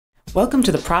Welcome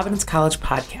to the Providence College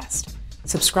podcast.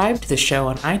 Subscribe to the show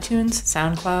on iTunes,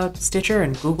 SoundCloud, Stitcher,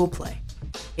 and Google Play.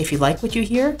 If you like what you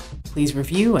hear, please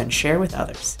review and share with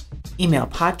others. Email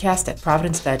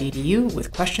podcast@providence.edu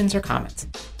with questions or comments.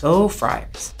 Go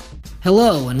Friars!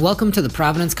 Hello, and welcome to the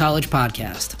Providence College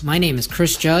podcast. My name is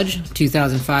Chris Judge,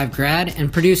 2005 grad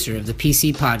and producer of the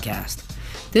PC podcast.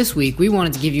 This week, we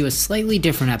wanted to give you a slightly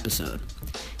different episode.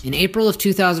 In April of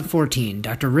 2014,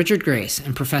 Dr. Richard Grace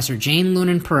and Professor Jane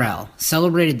Lunan-Perrell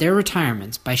celebrated their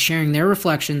retirements by sharing their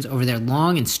reflections over their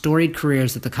long and storied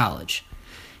careers at the college.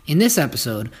 In this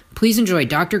episode, please enjoy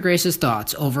Dr. Grace's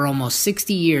thoughts over almost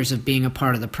 60 years of being a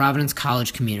part of the Providence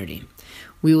College community.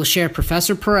 We will share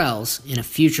Professor Perrell's in a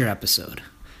future episode.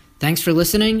 Thanks for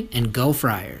listening, and go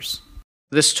Friars.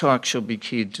 This talk shall be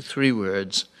keyed to three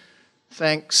words: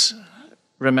 thanks,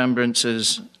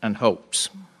 remembrances, and hopes.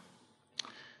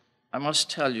 I must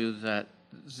tell you that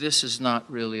this is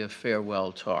not really a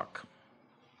farewell talk.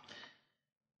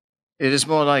 It is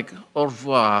more like au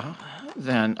revoir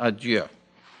than adieu.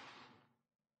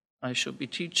 I shall be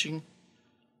teaching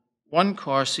one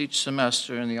course each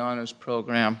semester in the honors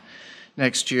program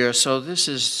next year, so this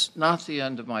is not the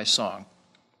end of my song.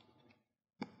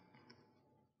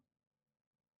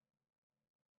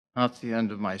 Not the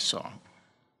end of my song.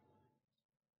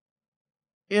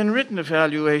 In written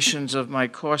evaluations of my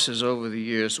courses over the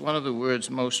years, one of the words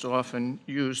most often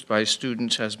used by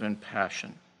students has been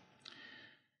passion.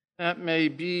 That may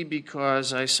be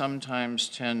because I sometimes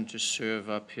tend to serve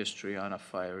up history on a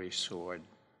fiery sword.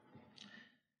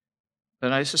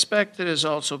 But I suspect it is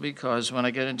also because when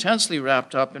I get intensely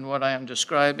wrapped up in what I am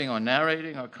describing or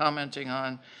narrating or commenting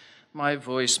on, my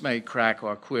voice may crack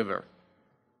or quiver.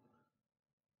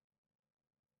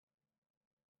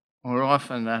 More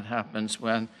often that happens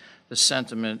when the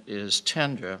sentiment is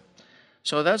tender.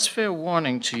 So that's fair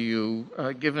warning to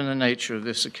you, given the nature of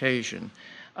this occasion.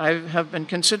 I have been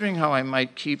considering how I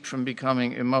might keep from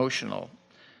becoming emotional.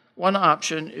 One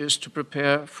option is to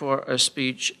prepare for a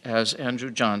speech as Andrew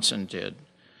Johnson did.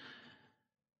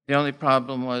 The only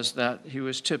problem was that he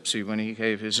was tipsy when he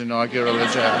gave his inaugural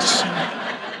address.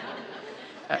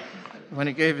 When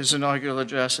he gave his inaugural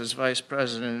address as vice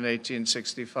president in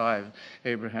 1865,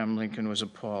 Abraham Lincoln was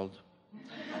appalled.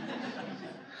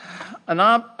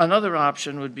 Another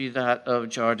option would be that of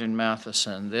Jardine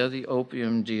Matheson. They're the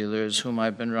opium dealers whom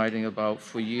I've been writing about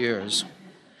for years.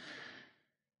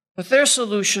 But their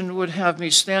solution would have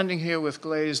me standing here with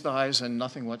glazed eyes and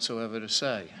nothing whatsoever to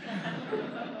say.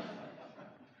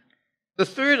 The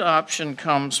third option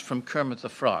comes from Kermit the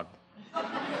Frog,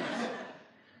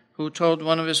 who told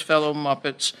one of his fellow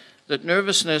Muppets that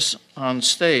nervousness on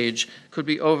stage could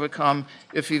be overcome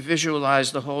if he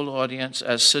visualized the whole audience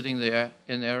as sitting there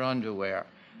in their underwear.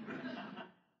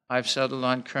 I've settled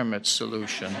on Kermit's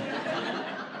solution.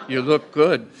 You look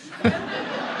good.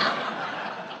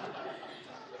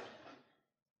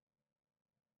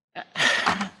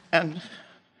 And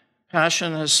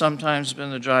passion has sometimes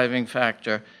been the driving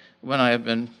factor when I have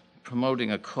been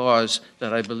promoting a cause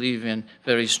that I believe in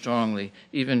very strongly,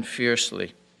 even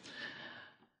fiercely.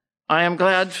 I am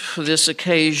glad for this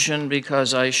occasion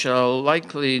because I shall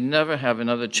likely never have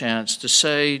another chance to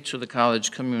say to the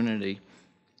college community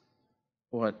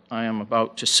what I am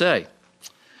about to say.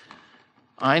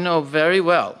 I know very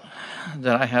well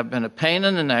that I have been a pain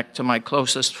in the neck to my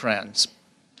closest friends.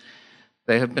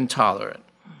 They have been tolerant.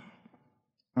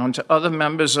 And to other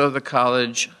members of the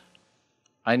college,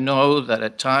 I know that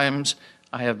at times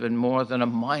I have been more than a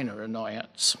minor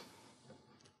annoyance.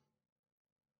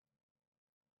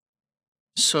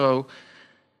 So,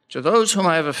 to those whom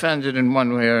I have offended in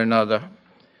one way or another,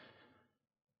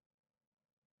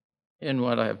 in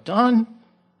what I have done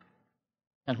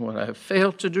and what I have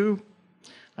failed to do,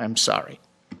 I'm sorry.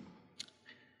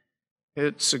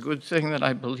 It's a good thing that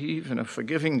I believe in a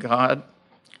forgiving God,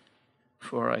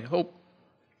 for I hope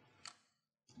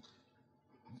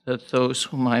that those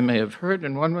whom I may have hurt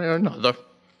in one way or another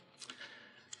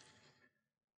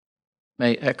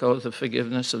may echo the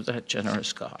forgiveness of that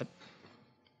generous God.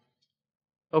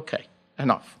 Okay,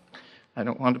 enough. I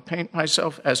don't want to paint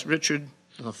myself as Richard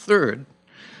III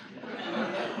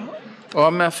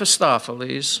or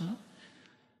Mephistopheles,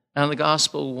 and the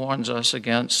gospel warns us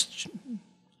against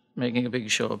making a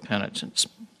big show of penitence.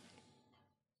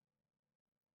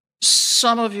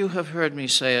 Some of you have heard me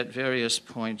say at various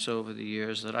points over the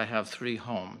years that I have three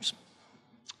homes.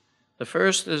 The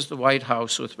first is the White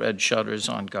House with red shutters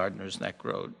on Gardner's Neck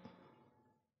Road,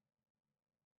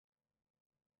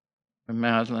 where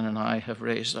Madeline and I have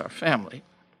raised our family.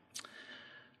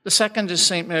 The second is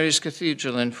St. Mary's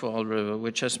Cathedral in Fall River,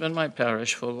 which has been my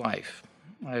parish for life.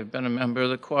 I've been a member of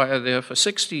the choir there for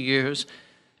 60 years,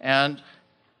 and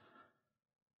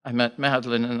I met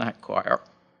Madeline in that choir.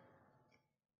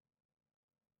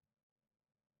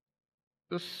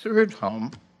 The third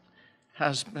home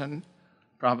has been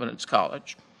Providence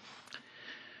College.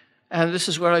 And this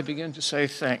is where I begin to say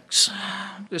thanks.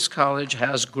 This college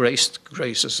has graced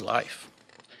Grace's life.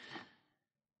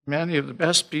 Many of the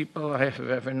best people I have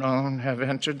ever known have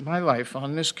entered my life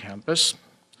on this campus.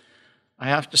 I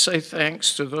have to say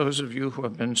thanks to those of you who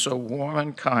have been so warm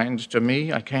and kind to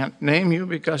me. I can't name you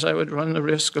because I would run the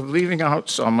risk of leaving out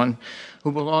someone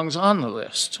who belongs on the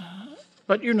list.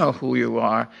 But you know who you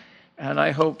are, and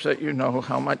I hope that you know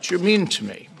how much you mean to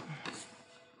me.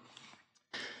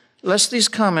 Lest these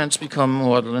comments become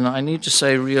maudlin, I need to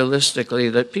say realistically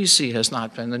that PC has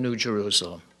not been the New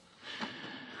Jerusalem.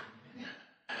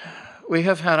 We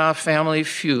have had our family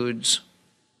feuds.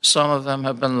 Some of them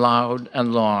have been loud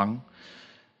and long,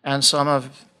 and some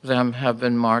of them have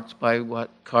been marked by what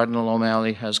Cardinal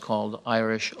O'Malley has called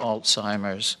Irish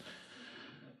Alzheimer's,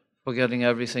 forgetting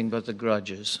everything but the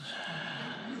grudges.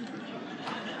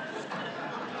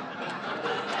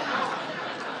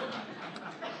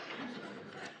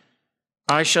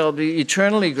 I shall be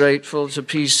eternally grateful to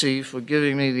PC for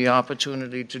giving me the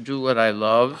opportunity to do what I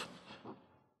love,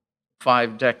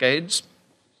 5 decades,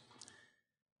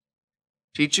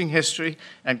 teaching history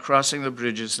and crossing the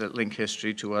bridges that link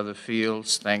history to other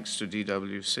fields, thanks to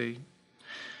DWC.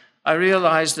 I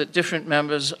realize that different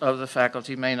members of the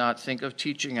faculty may not think of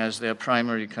teaching as their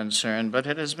primary concern, but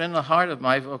it has been the heart of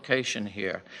my vocation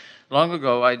here. Long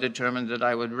ago, I determined that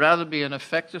I would rather be an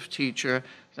effective teacher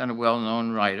than a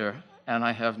well-known writer, and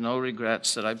I have no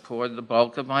regrets that I poured the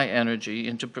bulk of my energy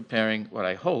into preparing what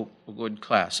I hope were good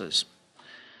classes.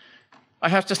 I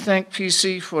have to thank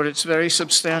PC for its very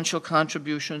substantial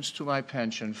contributions to my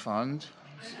pension fund.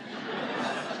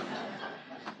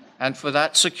 And for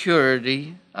that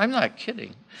security, I'm not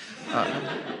kidding.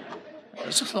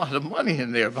 There's a lot of money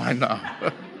in there by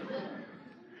now.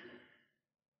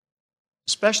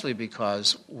 Especially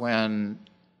because when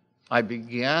I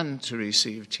began to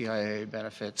receive TIA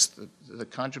benefits, the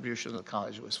contribution of the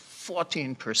college was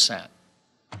 14%.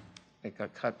 It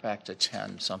got cut back to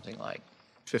 10, something like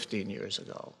 15 years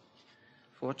ago.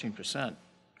 14%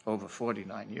 over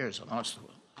 49 years,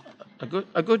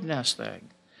 a good nest egg.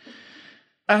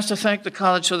 I have to thank the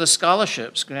college for the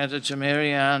scholarships granted to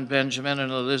Mary Ann, Benjamin,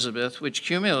 and Elizabeth, which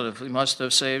cumulatively must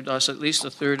have saved us at least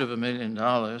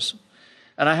 $250,000.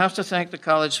 And I have to thank the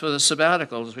college for the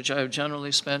sabbaticals, which I have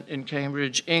generally spent in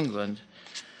Cambridge, England.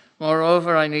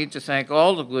 Moreover, I need to thank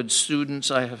all the good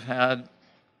students I have had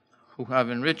who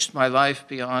have enriched my life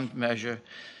beyond measure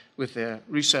with their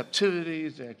receptivity,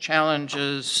 their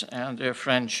challenges, and their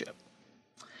friendship.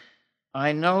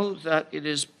 I know that it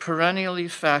is perennially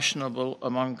fashionable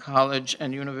among college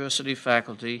and university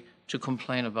faculty to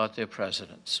complain about their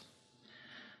presidents,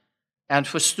 and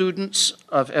for students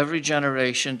of every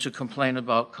generation to complain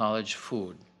about college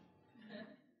food,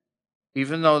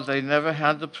 even though they never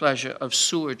had the pleasure of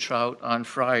sewer trout on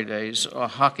Fridays or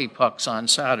hockey pucks on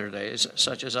Saturdays,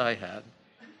 such as I had.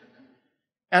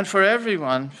 And for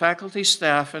everyone, faculty,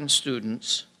 staff, and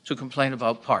students, to complain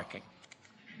about parking.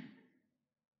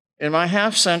 In my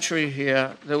half-century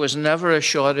here, there was never a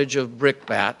shortage of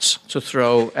brickbats to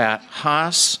throw at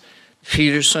Haas,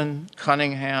 Peterson,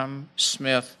 Cunningham,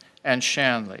 Smith, and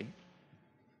Shanley.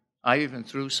 I even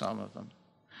threw some of them.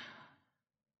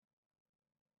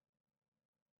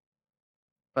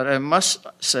 But I must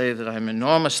say that I'm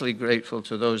enormously grateful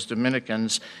to those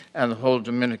Dominicans and the whole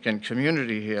Dominican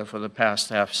community here for the past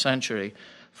half-century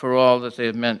for all that they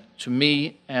have meant to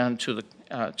me and to the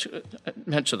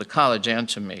college and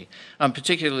to me. I'm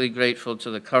particularly grateful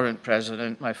to the current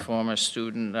president, my former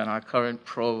student, and our current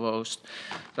provost,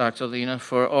 Dr. Lena,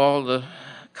 for all the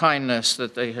kindness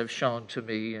that they have shown to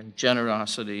me, and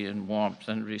generosity and warmth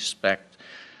and respect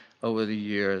over the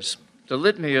years. The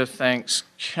litany of thanks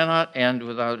cannot end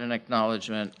without an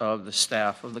acknowledgement of the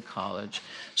staff of the college: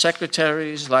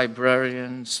 secretaries,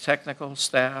 librarians, technical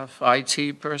staff,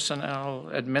 IT personnel,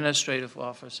 administrative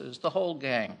officers, the whole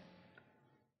gang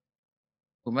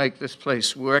who make this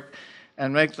place work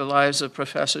and make the lives of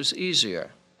professors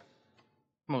easier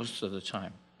most of the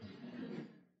time.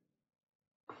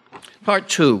 Part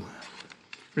 2,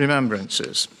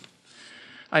 remembrances.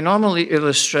 I normally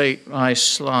illustrate my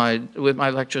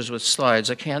lectures with slides.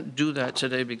 I can't do that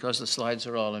today because the slides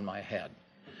are all in my head.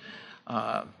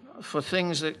 For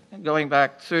things that, going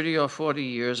back 30 or 40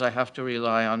 years, I have to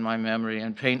rely on my memory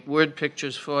and paint word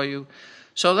pictures for you.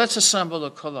 So let's assemble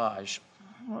a collage,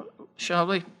 shall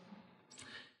we?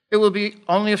 It will be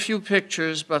only a few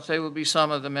pictures, but they will be some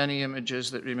of the many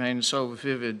images that remain so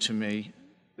vivid to me.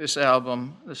 This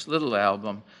album, this little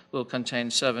album, will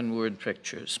contain 7 word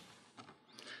pictures.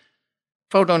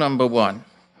 Photo number 1.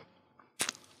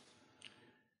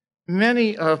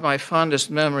 Many of my fondest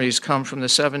memories come from the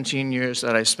 17 years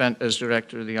that I spent as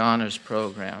director of the honors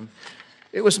program.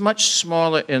 It was much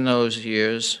smaller in those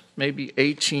years, maybe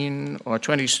 18 or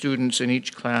 20 students in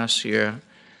each class year.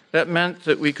 That meant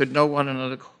that we could know one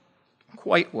another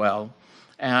quite well.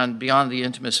 And beyond the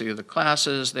intimacy of the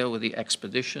classes, there were the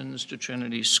expeditions to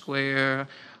Trinity Square,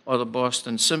 or the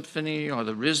Boston Symphony, or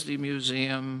the RISD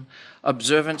Museum,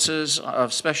 observances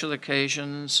of special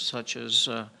occasions such as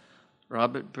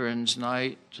Robert Burns'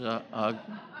 Night,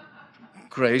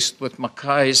 graced with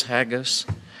Mackay's haggis,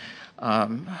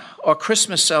 or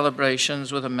Christmas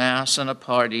celebrations with a mass and a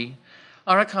party.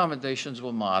 Our accommodations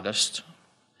were modest.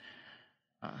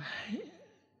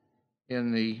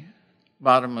 In the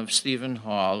bottom of Stephen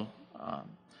Hall,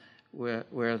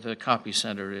 where the copy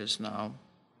center is now.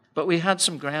 But we had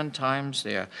some grand times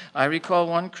there. I recall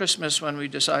one Christmas when we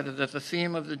decided that the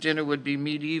theme of the dinner would be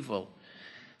medieval.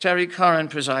 Terry Curran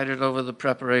presided over the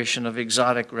preparation of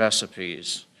exotic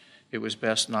recipes. It was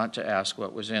best not to ask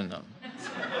what was in them.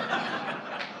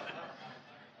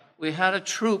 We had a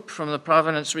troupe from the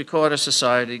Providence Recorder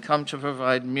Society come to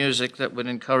provide music that would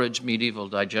encourage medieval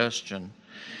digestion.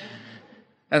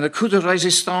 And the coup de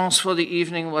résistance for the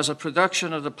evening was a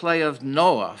production of the play of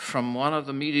Noah from one of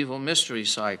the medieval mystery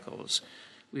cycles.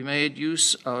 We made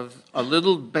use of a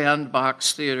little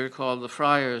bandbox theater called the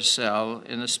Friar's Cell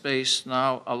in the space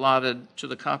now allotted to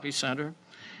the copy center.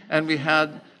 And we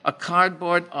had a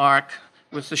cardboard ark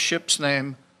with the ship's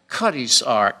name, Cuddy's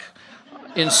Ark,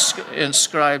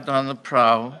 inscribed on the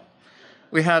prow.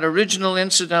 We had original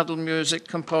incidental music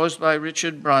composed by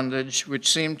Richard Brundage,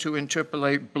 which seemed to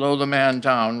interpolate Blow the Man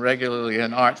Down regularly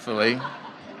and artfully,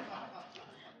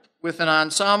 with an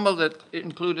ensemble that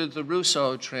included the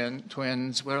Russo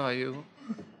twins. Where are you?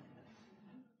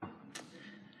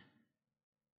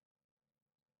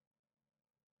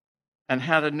 And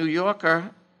had a New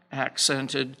Yorker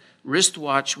accented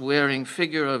wristwatch-wearing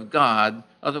figure of God,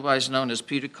 otherwise known as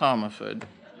Peter Comerford,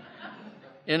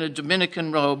 in a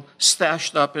Dominican robe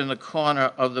stashed up in the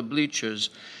corner of the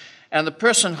bleachers. And the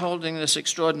person holding this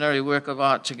extraordinary work of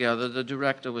art together, the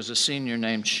director, was a senior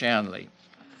named Shanley.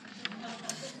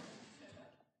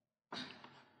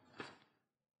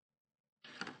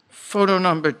 Photo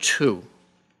number 2.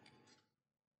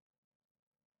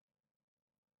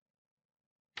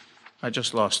 I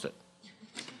just lost it.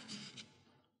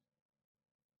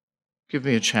 Give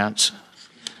me a chance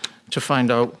to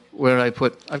find out where I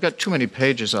put. I've got too many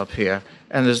pages up here,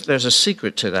 and there's a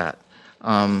secret to that,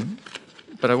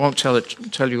 but I won't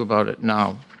tell you about it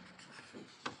now.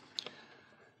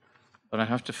 But I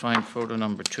have to find photo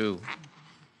number 2.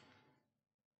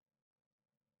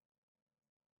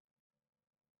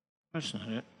 That's not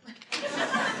it.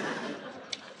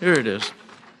 Here it is.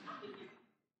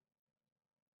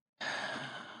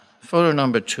 Photo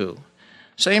number 2.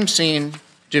 Same scene,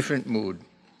 different mood.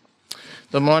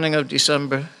 The morning of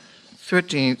December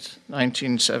 13th,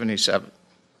 1977.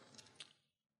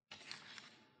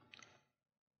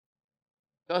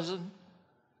 Dozen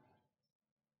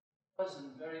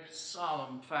very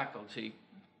solemn faculty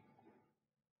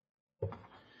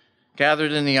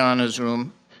gathered in the honors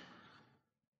room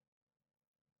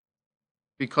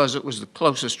because it was the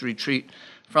closest retreat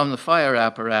from the fire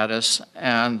apparatus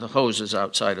and the hoses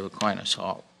outside of Aquinas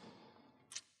Hall.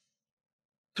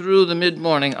 Through the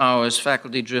mid-morning hours,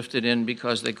 faculty drifted in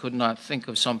because they could not think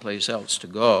of someplace else to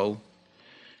go.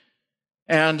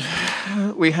 And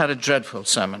we had a dreadful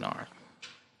seminar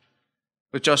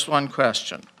with just one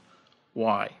question: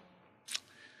 why?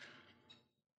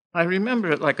 I remember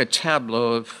it like a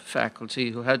tableau of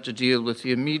faculty who had to deal with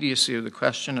the immediacy of the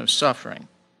question of suffering.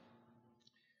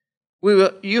 We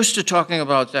were used to talking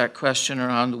about that question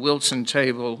around the Wilson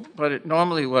table, but it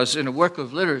normally was in a work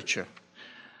of literature.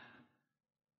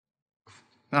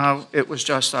 Now, it was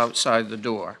just outside the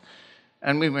door,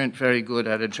 and we weren't very good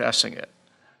at addressing it.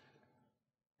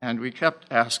 And we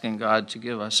kept asking God to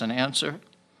give us an answer,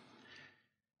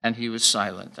 and he was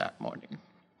silent that morning.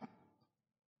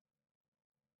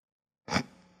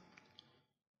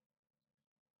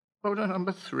 Photo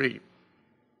number 3.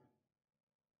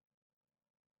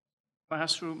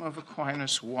 Classroom of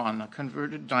Aquinas 1, a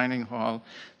converted dining hall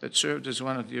that served as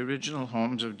one of the original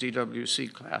homes of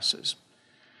DWC classes.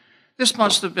 This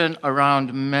must have been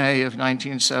around May of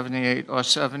 1978 or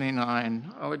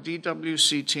 79. Our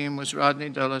DWC team was Rodney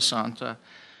De La Santa,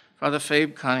 Father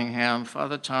Fabe Cunningham,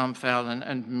 Father Tom Fallon,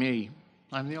 and me.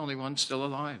 I'm the only one still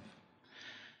alive.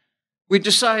 We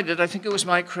decided, I think it was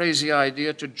my crazy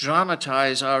idea, to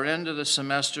dramatize our end of the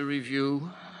semester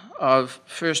review of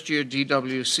first-year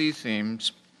DWC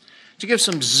themes. To give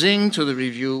some zing to the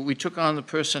review, we took on the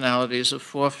personalities of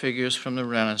 4 figures from the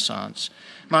Renaissance: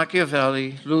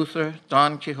 Machiavelli, Luther,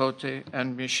 Don Quixote,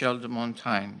 and Michel de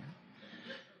Montaigne.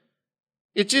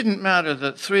 It didn't matter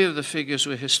that 3 of the figures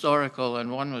were historical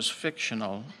and 1 was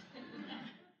fictional,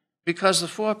 because the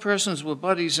 4 persons were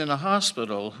buddies in a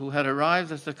hospital who had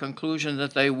arrived at the conclusion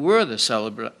that they were the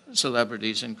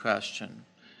celebrities in question.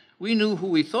 We knew who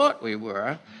we thought we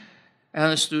were,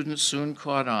 and the students soon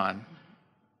caught on.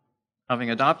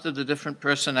 Having adopted the different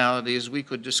personalities, we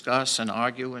could discuss and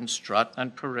argue and strut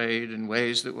and parade in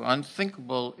ways that were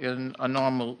unthinkable in a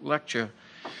normal lecture.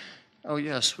 Oh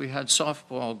yes, we had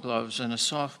softball gloves and a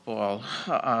softball,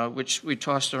 which we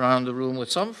tossed around the room with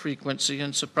some frequency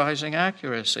and surprising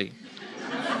accuracy.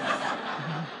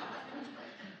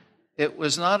 It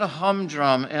was not a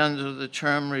humdrum end of the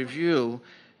term review,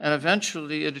 and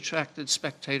eventually it attracted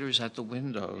spectators at the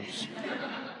windows.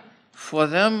 For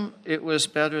them, it was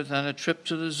better than a trip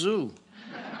to the zoo.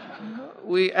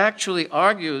 We actually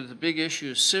argued the big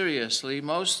issues seriously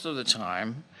most of the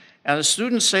time, and the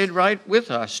students stayed right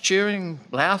with us, cheering,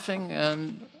 laughing,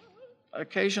 and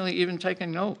occasionally even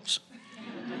taking notes.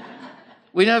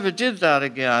 We never did that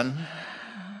again,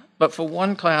 but for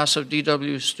one class of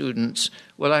DW students,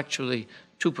 well, actually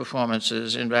 2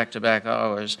 performances in back-to-back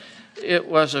hours, it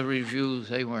was a review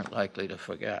they weren't likely to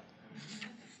forget.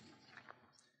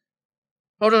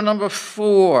 Photo number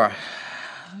 4.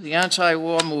 The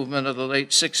anti-war movement of the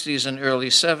late 60s and early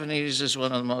 70s is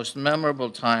one of the most memorable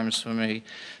times for me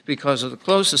because of the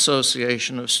close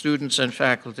association of students and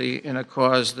faculty in a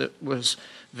cause that was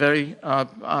very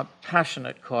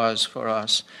passionate cause for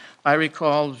us. I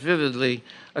recall vividly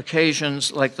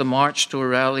occasions like the march to a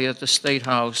rally at the State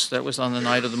House that was on the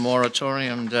night of the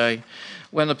moratorium day,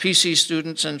 when the PC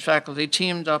students and faculty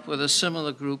teamed up with a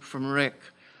similar group from RIC.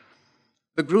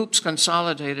 The groups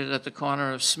consolidated at the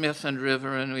corner of Smith and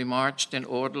River, and we marched in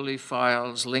orderly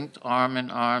files, linked arm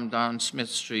in arm down Smith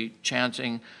Street,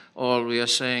 chanting, "All we are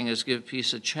saying is give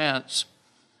peace a chance."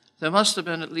 There must have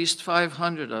been at least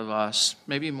 500 of us,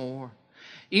 maybe more.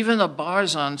 Even the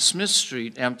bars on Smith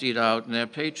Street emptied out, and their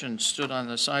patrons stood on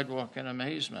the sidewalk in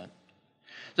amazement.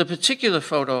 The particular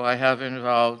photo I have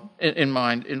in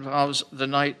mind involves the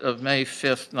night of May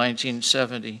 5th,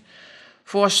 1970.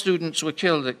 4 students were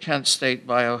killed at Kent State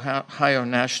by Ohio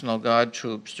National Guard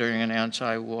troops during an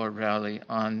anti-war rally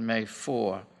on May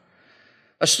 4.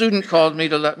 A student called me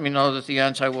to let me know that the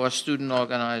anti-war student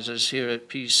organizers here at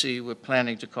PC were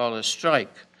planning to call a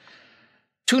strike.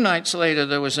 2 nights later,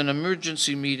 there was an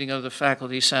emergency meeting of the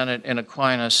Faculty Senate in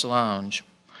Aquinas Lounge.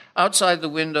 Outside the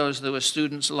windows, there were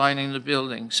students lining the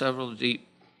building, several deep,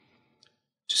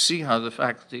 to see how the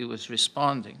faculty was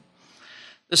responding.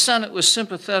 The Senate was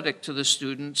sympathetic to the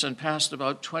students and passed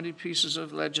about 20 pieces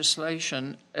of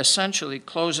legislation, essentially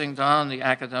closing down the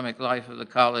academic life of the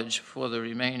college for the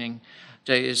remaining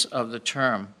days of the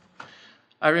term.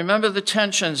 I remember the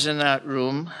tensions in that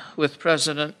room with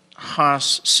President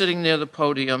Haas sitting near the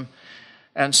podium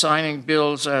and signing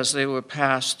bills as they were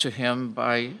passed to him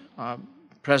by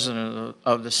President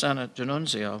of the Senate,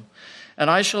 D'Annunzio. And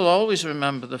I shall always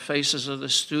remember the faces of the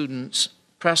students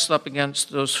pressed up against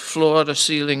those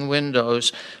floor-to-ceiling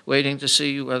windows, waiting to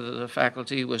see whether the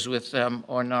faculty was with them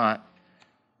or not.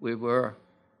 We were.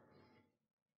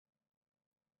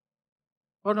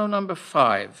 Photo number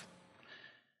 5.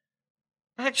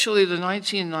 Actually, the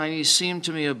 1990s seemed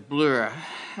to me a blur,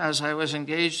 as I was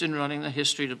engaged in running the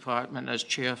history department as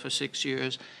chair for 6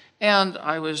 years, and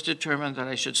I was determined that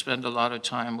I should spend a lot of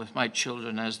time with my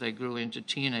children as they grew into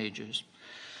teenagers.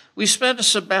 We spent a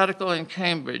sabbatical in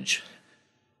Cambridge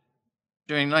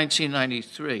during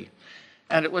 1993,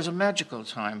 and it was a magical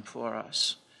time for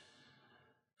us.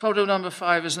 Photo number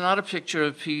 5 is not a picture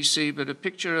of PC, but a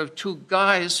picture of 2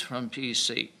 guys from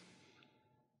PC,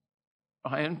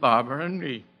 Brian, Barbara, and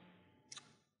me,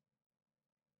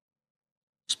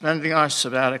 spending our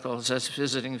sabbaticals as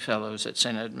visiting fellows at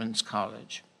St. Edmund's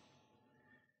College.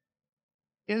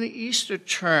 In the Easter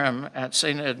term at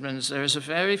St. Edmund's, there is a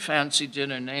very fancy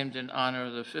dinner named in honor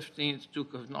of the 15th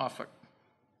Duke of Norfolk,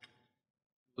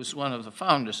 who was one of the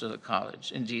founders of the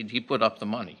college. Indeed, he put up the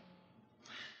money.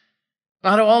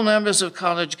 Not all members of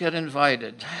college get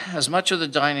invited, as much of the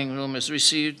dining room is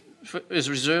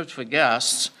reserved for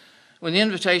guests. When the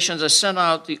invitations are sent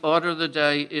out, the order of the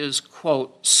day is,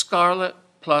 quote, scarlet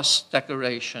plus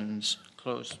decorations,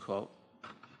 close quote.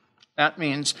 That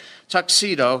means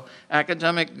tuxedo,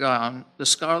 academic gown, the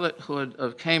scarlet hood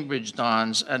of Cambridge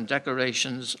dons, and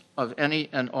decorations of any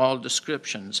and all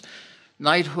descriptions.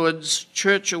 Knighthoods,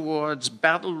 church awards,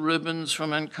 battle ribbons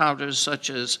from encounters such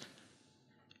as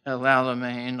El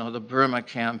Alamein or the Burma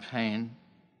campaign.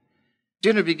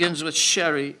 Dinner begins with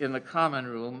sherry in the common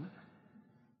room,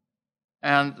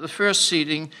 and the first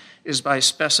seating is by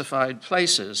specified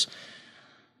places.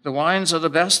 The wines are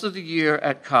the best of the year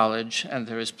at college, and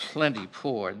there is plenty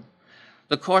poured.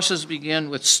 The courses begin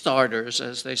with starters,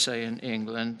 as they say in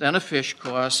England, then a fish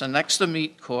course, and next a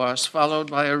meat course,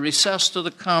 followed by a recess to the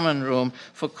common room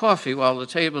for coffee while the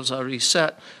tables are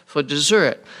reset for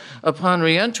dessert. Upon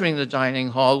re-entering the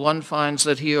dining hall, one finds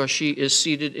that he or she is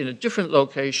seated in a different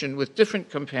location with different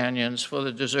companions for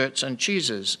the desserts and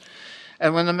cheeses.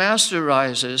 And when the master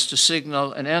rises to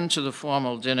signal an end to the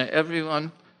formal dinner,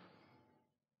 everyone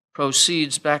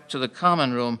proceeds back to the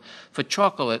common room for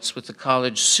chocolates with the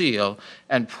college seal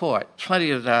and port.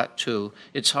 Plenty of that, too.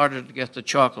 It's harder to get the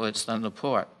chocolates than the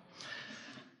port.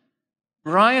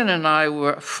 Brian and I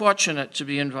were fortunate to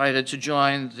be invited to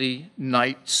join the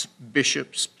knights,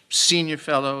 bishops, senior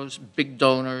fellows, big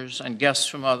donors, and guests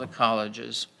from other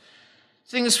colleges.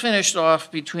 Things finished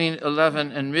off between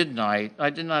 11 and midnight. I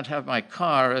did not have my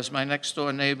car, as my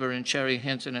next-door neighbor in Cherry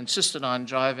Hinton insisted on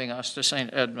driving us to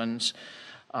St. Edmunds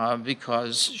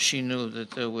because she knew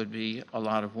that there would be a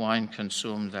lot of wine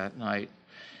consumed that night.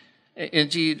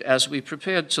 Indeed, as we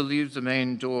prepared to leave the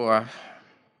main door,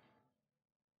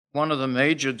 one of the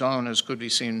major donors could be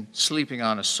seen sleeping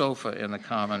on a sofa in the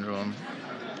common room.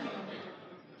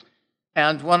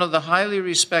 And one of the highly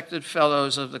respected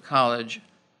fellows of the college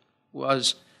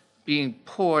was being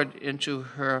poured into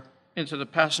the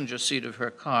passenger seat of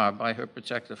her car by her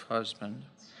protective husband.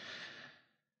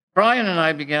 Brian and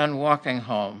I began walking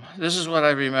home. This is what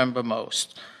I remember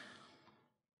most.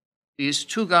 These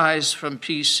two guys from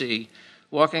PC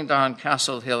walking down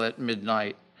Castle Hill at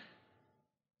midnight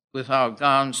with our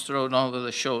gowns thrown over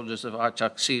the shoulders of our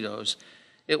tuxedos.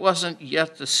 It wasn't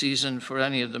yet the season for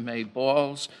any of the May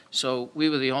balls, so we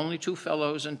were the only two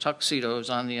fellows in tuxedos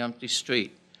on the empty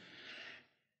street.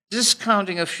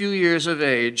 Discounting a few years of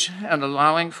age and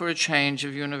allowing for a change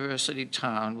of university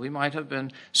town, we might have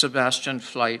been Sebastian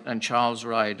Flight and Charles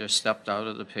Ryder stepped out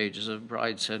of the pages of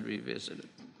Brideshead Revisited.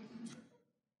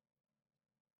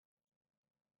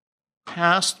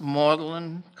 Past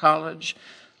Magdalen College,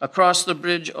 across the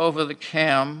bridge over the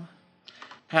Cam,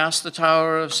 past the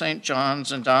Tower of St.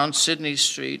 John's and down Sydney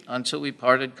Street until we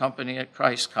parted company at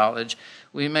Christ College,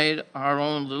 we made our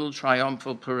own little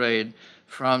triumphal parade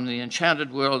from the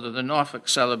enchanted world of the Norfolk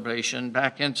celebration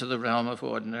back into the realm of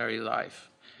ordinary life.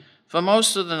 For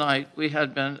most of the night, we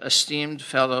had been esteemed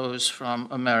fellows from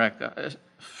America.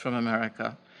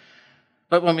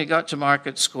 But when we got to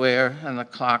Market Square and the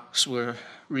clocks were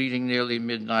reading nearly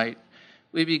midnight,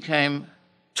 we became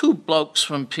two blokes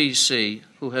from PC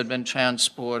who had been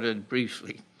transported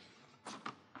briefly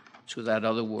to that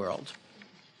other world.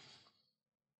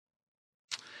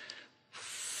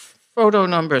 Photo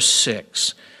number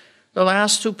 6. The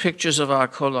last two pictures of our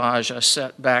collage are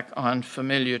set back on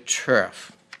familiar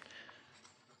turf.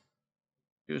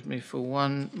 Excuse me for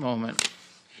one moment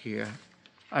here.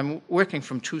 I'm working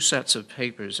from two sets of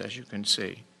papers, as you can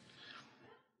see.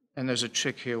 And there's a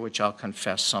trick here which I'll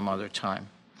confess some other time.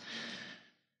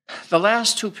 The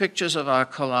last two pictures of our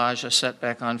collage are set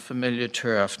back on familiar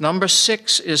turf. Number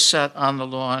 6 is set on the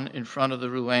lawn in front of the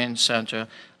Ruane Center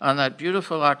on that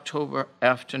beautiful October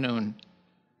afternoon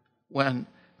when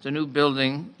this new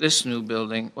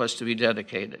building was to be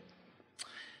dedicated.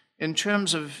 In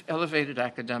terms of elevated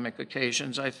academic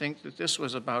occasions, I think that this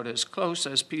was about as close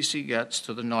as PC gets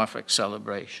to the Norfolk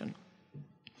celebration.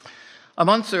 A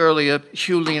month earlier,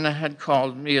 Hugh Lena had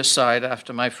called me aside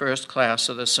after my first class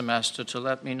of the semester to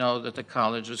let me know that the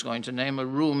college was going to name a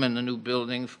room in the new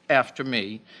building after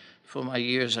me for my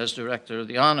years as director of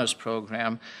the honors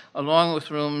program, along with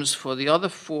rooms for the other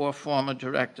 4 former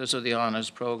directors of the honors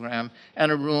program and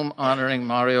a room honoring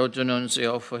Mario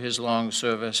D'Annunzio for his long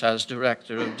service as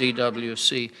director of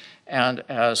DWC and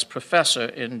as professor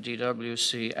in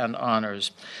DWC and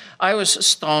honors. I was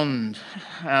stunned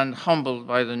and humbled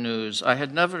by the news. I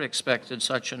had never expected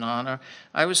such an honor.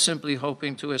 I was simply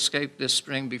hoping to escape this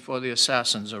spring before the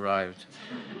assassins arrived.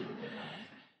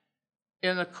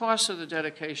 In the course of the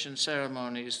dedication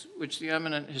ceremonies,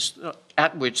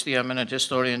 at which the eminent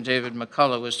historian David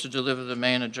McCullough was to deliver the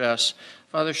main address,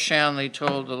 Father Shanley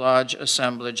told the large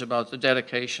assemblage about the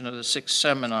dedication of the 6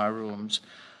 seminar rooms.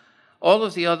 All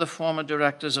of the other former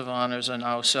directors of honors are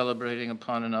now celebrating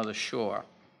upon another shore.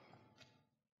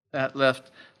 That left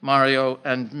Mario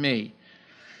and me.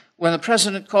 When the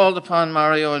president called upon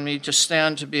Mario and me to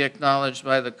stand to be acknowledged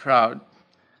by the crowd,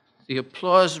 the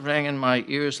applause rang in my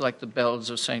ears like the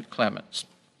bells of St. Clement's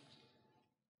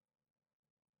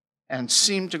and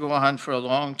seemed to go on for a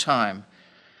long time.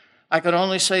 I could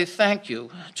only say thank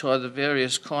you toward the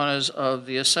various corners of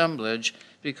the assemblage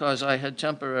because I had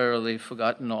temporarily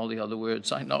forgotten all the other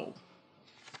words I know.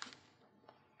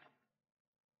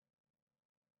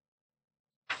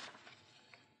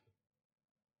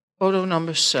 Photo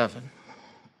number 7.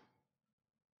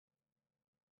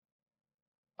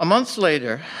 A month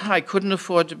later, I couldn't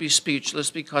afford to be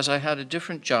speechless because I had a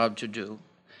different job to do.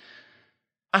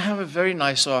 I have a very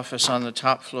nice office on the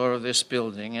top floor of this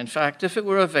building. In fact, if it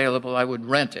were available, I would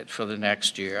rent it for the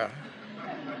next year.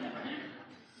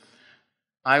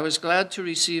 I was glad to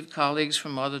receive colleagues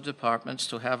from other departments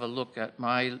to have a look at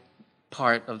my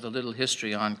part of the little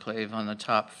history enclave on the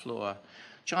top floor.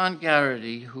 John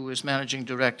Garrity, who is managing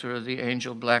director of the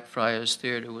Angel Blackfriars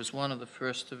Theater, was one of the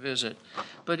first to visit.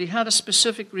 But he had a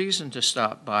specific reason to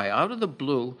stop by. Out of the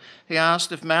blue, he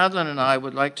asked if Madeline and I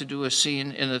would like to do a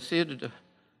scene in the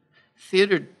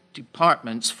theater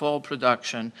department's fall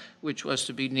production, which was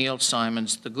to be Neil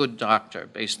Simon's The Good Doctor,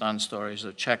 based on stories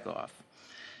of Chekhov.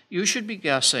 You should be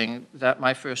guessing that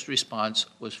my first response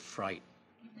was fright.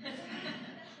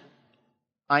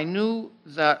 I knew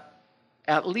that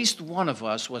at least one of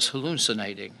us was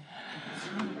hallucinating.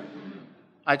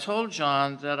 I told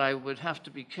John that I would have to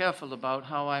be careful about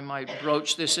how I might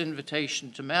broach this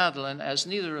invitation to Madeline, as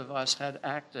neither of us had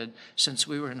acted since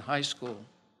we were in high school.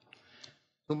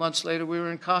 2 months later, we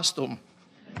were in costume,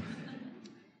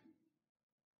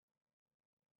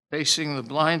 facing the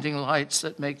blinding lights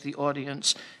that make the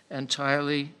audience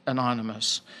entirely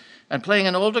anonymous, and playing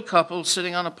an older couple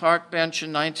sitting on a park bench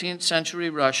in 19th century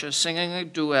Russia, singing a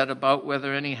duet about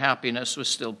whether any happiness was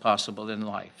still possible in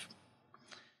life.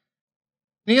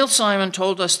 Neil Simon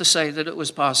told us to say that it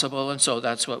was possible, and so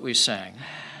that's what we sang.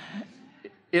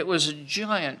 It was a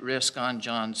giant risk on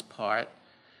John's part,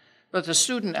 but the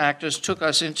student actors took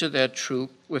us into their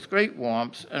troupe with great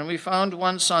warmth, and we found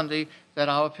one Sunday that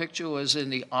our picture was in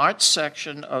the arts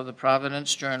section of the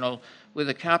Providence Journal with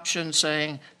a caption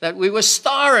saying that we were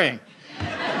starring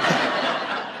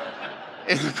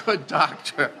in The Good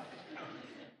Doctor.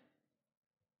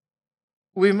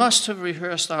 We must have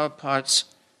rehearsed our parts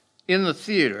in the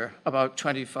theater about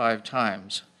 25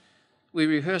 times. We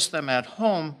rehearsed them at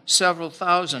home several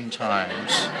thousand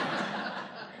times.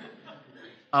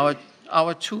 Our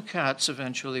 2 cats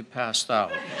eventually passed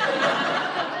out.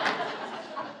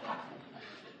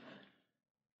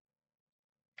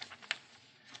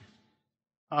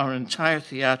 Our entire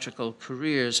theatrical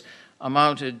careers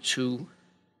amounted to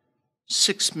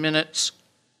 6 minutes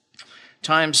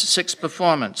times 6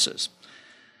 performances.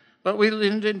 But we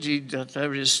learned indeed that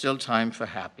there is still time for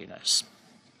happiness.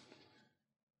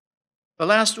 The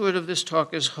last word of this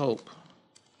talk is hope.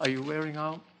 Are you wearing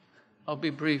out? I'll be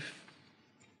brief.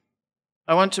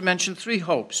 I want to mention 3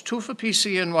 hopes, 2 for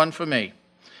PC and 1 for me.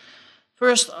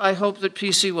 First, I hope that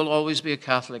PC will always be a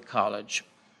Catholic college,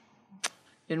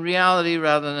 in reality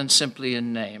rather than simply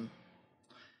in name.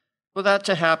 For that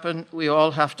to happen, we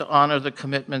all have to honor the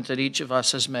commitment that each of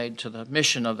us has made to the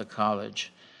mission of the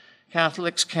college.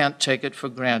 Catholics can't take it for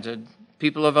granted.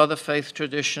 People of other faith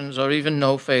traditions, or even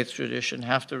no faith tradition,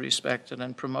 have to respect it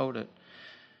and promote it.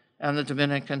 And the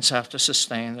Dominicans have to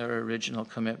sustain their original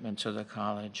commitment to the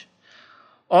college.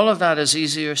 All of that is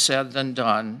easier said than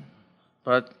done,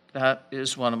 but that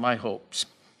is one of my hopes.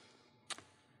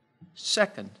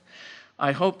 Second,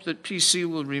 I hope that PC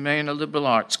will remain a liberal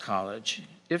arts college.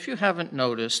 If you haven't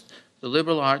noticed, the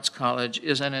liberal arts college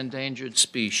is an endangered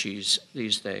species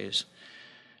these days,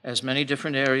 as many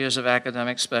different areas of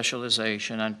academic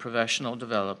specialization and professional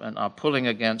development are pulling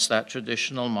against that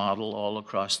traditional model all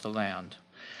across the land.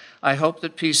 I hope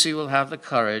that PC will have the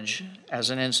courage as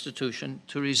an institution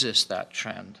to resist that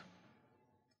trend.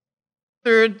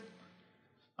 Third,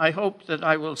 I hope that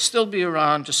I will still be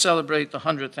around to celebrate the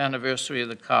 100th anniversary of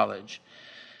the college.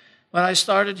 When I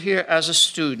started here as a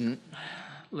student,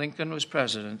 Lincoln was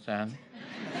president then,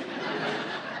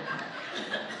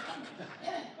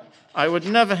 I would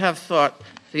never have thought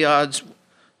the odds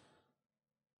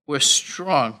were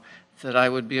strong that I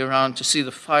would be around to see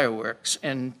the fireworks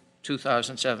in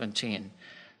 2017.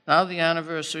 Now the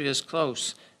anniversary is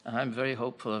close, and I'm very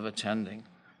hopeful of attending.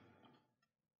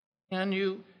 Can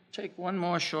you take one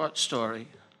more short story?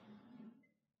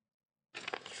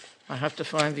 I have to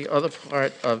find the other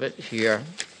part of it here.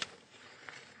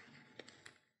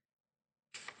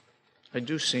 I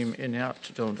do seem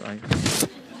inept, don't I?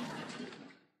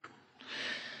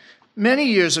 Many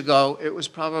years ago, it was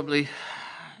probably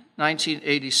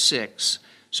 1986,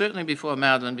 certainly before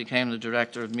Madeline became the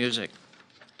director of music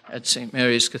at St.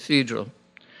 Mary's Cathedral.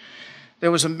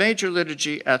 There was a major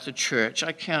liturgy at the church.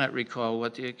 I cannot recall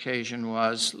what the occasion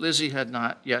was. Lizzie had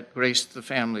not yet graced the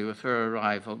family with her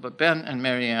arrival, but Ben and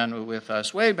Marianne were with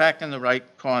us, way back in the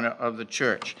right corner of the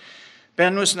church.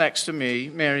 Ben was next to me,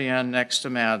 Marianne next to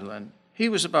Madeline. He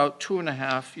was about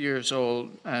 2.5 years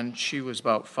old, and she was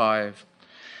about 5.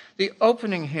 The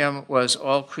opening hymn was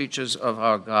All Creatures of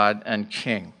Our God and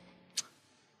King.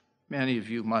 Many of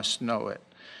you must know it.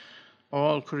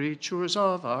 All creatures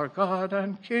of our God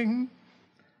and King.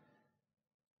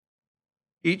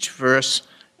 Each verse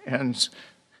ends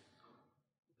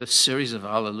with a series of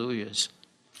alleluias.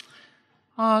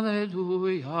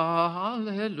 Alleluia,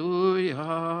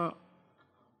 alleluia,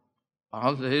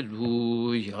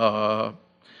 alleluia.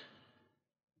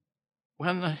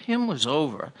 When the hymn was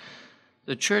over,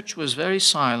 the church was very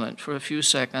silent for a few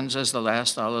seconds as the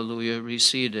last alleluia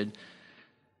receded,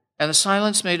 and the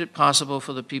silence made it possible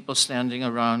for the people standing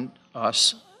around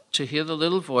us to hear the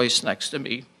little voice next to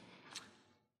me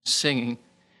singing,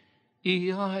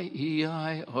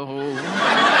 E-I-E-I-O.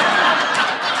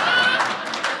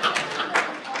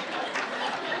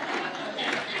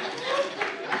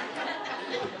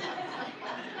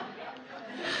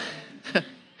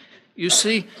 You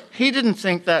see, he didn't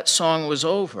think that song was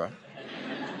over.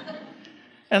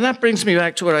 And that brings me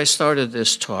back to where I started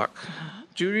this talk.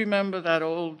 Do you remember that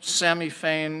old Sammy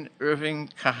Fain, Irving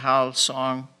Cahal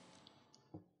song?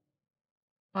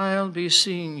 I'll be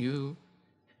seeing you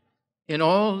in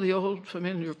all the old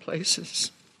familiar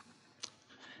places.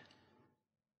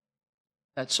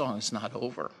 That song is not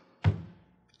over.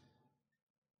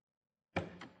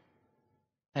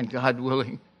 And God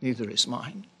willing, neither is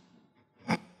mine.